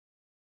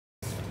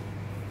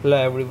Hello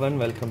everyone,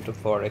 welcome to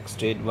Forex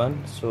Trade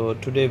 1. So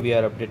today we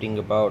are updating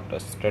about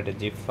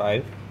strategy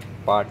 5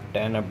 part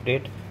 10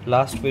 update.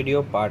 Last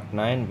video part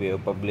 9 we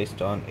have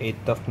published on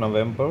 8th of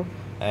November,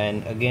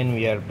 and again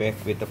we are back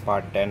with the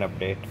part 10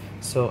 update.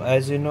 So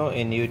as you know,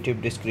 in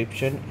YouTube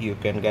description you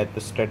can get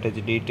the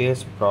strategy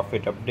details,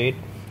 profit update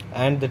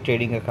and the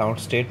trading account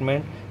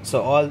statement.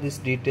 So all these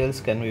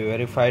details can be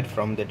verified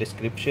from the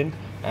description,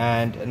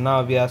 and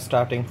now we are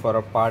starting for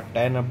a part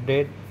 10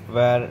 update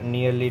where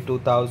nearly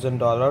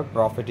 $2,000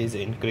 profit is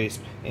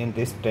increased in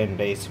this 10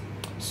 days.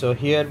 So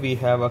here we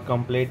have a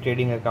complete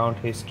trading account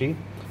history.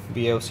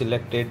 We have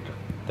selected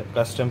the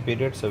custom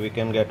period so we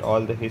can get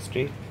all the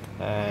history,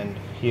 and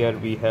here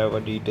we have a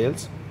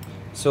details.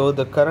 So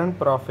the current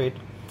profit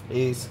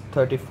is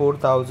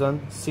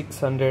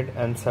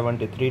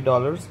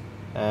 $34,673,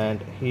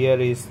 and here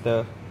is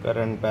the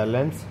current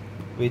balance,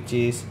 which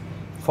is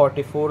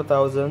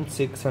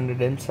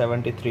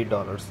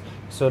 $44,673.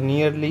 So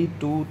nearly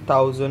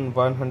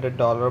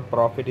 $2,100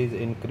 profit is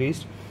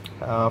increased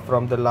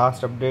from the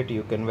last update.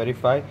 You can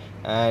verify,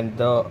 and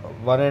the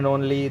one and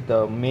only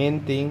the main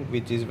thing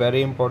which is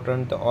very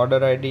important, the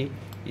order ID.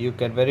 You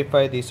can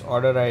verify this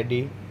order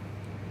ID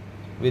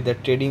with the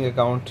trading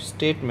account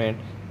statement,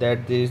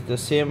 that this is the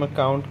same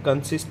account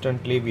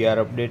consistently we are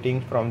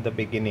updating from the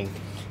beginning.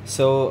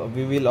 So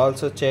we will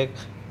also check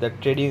the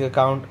trading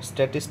account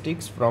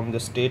statistics from the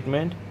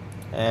statement,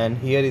 and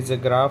here is a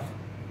graph.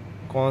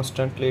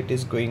 Constantly it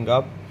is going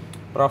up.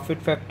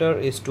 Profit factor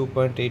is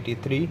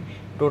 2.83.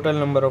 Total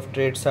number of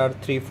trades are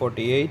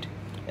 348.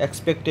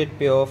 Expected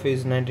payoff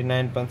is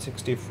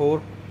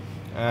 99.64,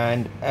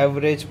 and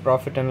average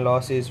profit and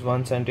loss is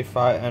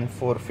 175 and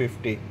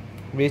 450,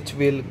 which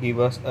will give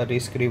us a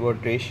risk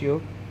reward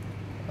ratio,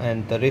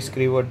 and the risk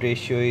reward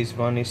ratio is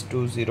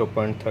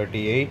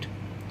 1:0.38.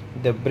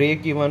 The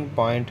break even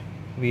point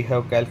we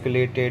have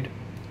calculated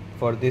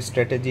for this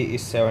strategy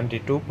is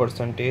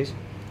 72%,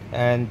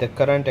 and the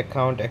current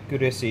account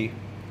accuracy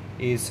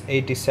is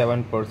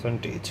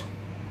 87%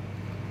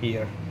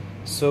 here.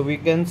 So we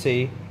can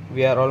say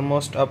we are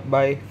almost up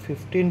by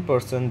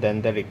 15%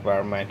 than the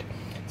requirement.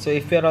 So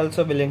if you are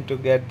also willing to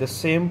get the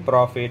same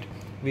profit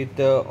with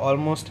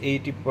almost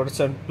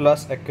 80%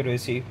 plus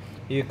accuracy,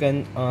 you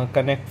can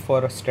connect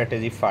for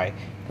strategy 5.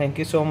 Thank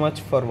you so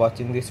much for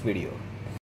watching this video.